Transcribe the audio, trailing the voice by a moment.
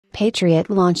PATRIOT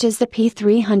launches the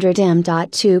P300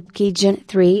 M.2 PCIe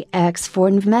Gen3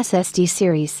 X4 NVMe SSD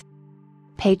series.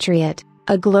 PATRIOT,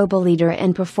 a global leader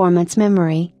in performance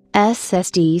memory,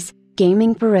 SSDs,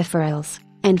 gaming peripherals,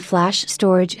 and flash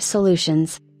storage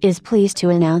solutions, is pleased to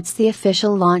announce the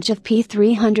official launch of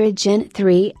P300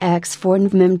 Gen3 X4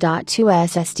 NVMe M.2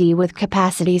 SSD with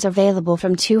capacities available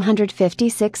from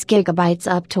 256 GB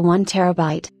up to 1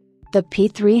 TB. The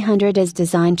P300 is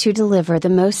designed to deliver the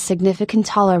most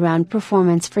significant all-around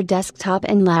performance for desktop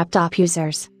and laptop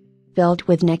users. Built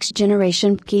with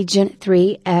next-generation PCIe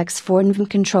Gen3 X4 NVMe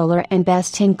controller and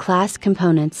best-in-class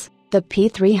components, the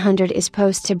P300 is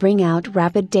posed to bring out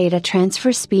rapid data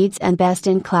transfer speeds and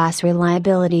best-in-class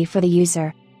reliability for the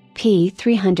user.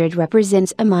 P300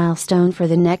 represents a milestone for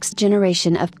the next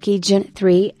generation of PCIe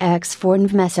Gen3 X4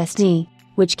 NVMe SSD,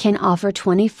 which can offer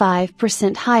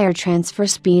 25% higher transfer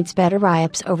speeds, better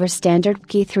IOPS over standard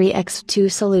PCIe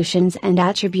 3x2 solutions, and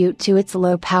attribute to its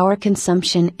low power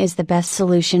consumption is the best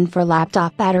solution for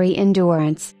laptop battery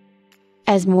endurance.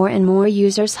 As more and more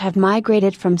users have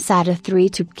migrated from SATA 3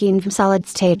 to PCIe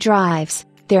solid-state drives,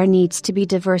 there needs to be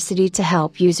diversity to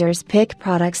help users pick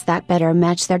products that better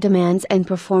match their demands and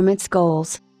performance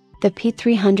goals. The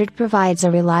P300 provides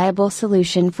a reliable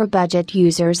solution for budget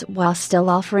users while still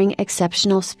offering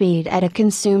exceptional speed at a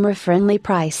consumer-friendly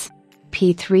price.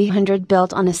 P300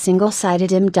 built on a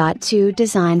single-sided M.2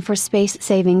 design for space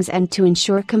savings and to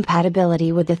ensure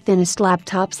compatibility with the thinnest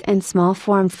laptops and small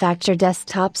form factor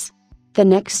desktops. The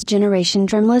next-generation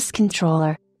trimless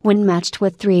controller, when matched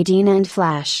with 3D NAND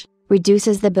flash,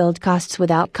 reduces the build costs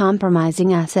without compromising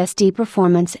SSD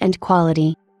performance and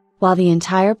quality. While the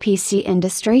entire PC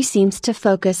industry seems to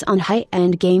focus on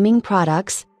high-end gaming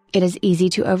products, it is easy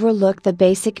to overlook the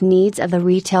basic needs of the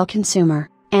retail consumer,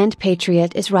 and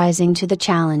PATRIOT is rising to the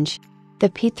challenge. The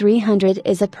P300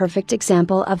 is a perfect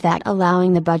example of that,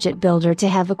 allowing the budget builder to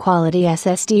have a quality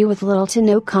SSD with little to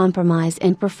no compromise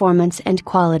in performance and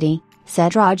quality,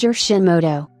 said Roger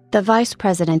Shimoto, the vice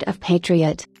president of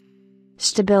PATRIOT.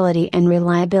 Stability and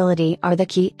reliability are the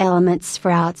key elements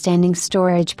for outstanding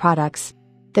storage products.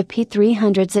 The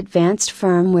P300's advanced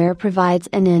firmware provides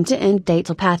an end-to-end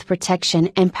data path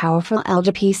protection and powerful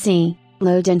LDPC,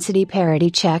 low-density parity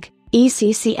check,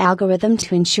 ECC algorithm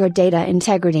to ensure data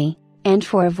integrity, and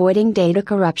for avoiding data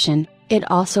corruption. It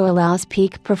also allows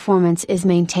peak performance is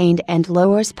maintained and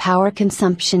lowers power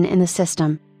consumption in the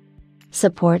system.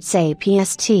 Supports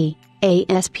APST,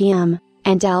 ASPM,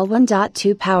 and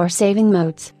L1.2 power-saving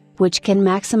modes, which can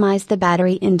maximize the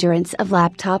battery endurance of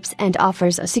laptops, and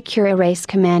offers a secure erase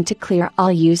command to clear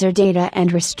all user data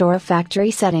and restore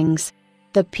factory settings.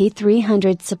 The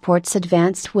P300 supports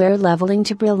advanced wear leveling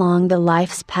to prolong the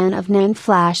lifespan of NAND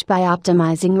flash by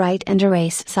optimizing write and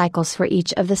erase cycles for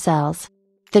each of the cells.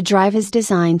 The drive is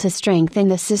designed to strengthen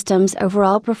the system's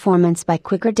overall performance by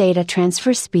quicker data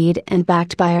transfer speed and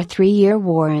backed by a 3-year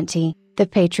warranty. The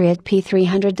PATRIOT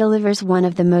P300 delivers one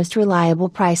of the most reliable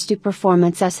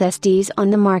price-to-performance SSDs on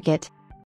the market.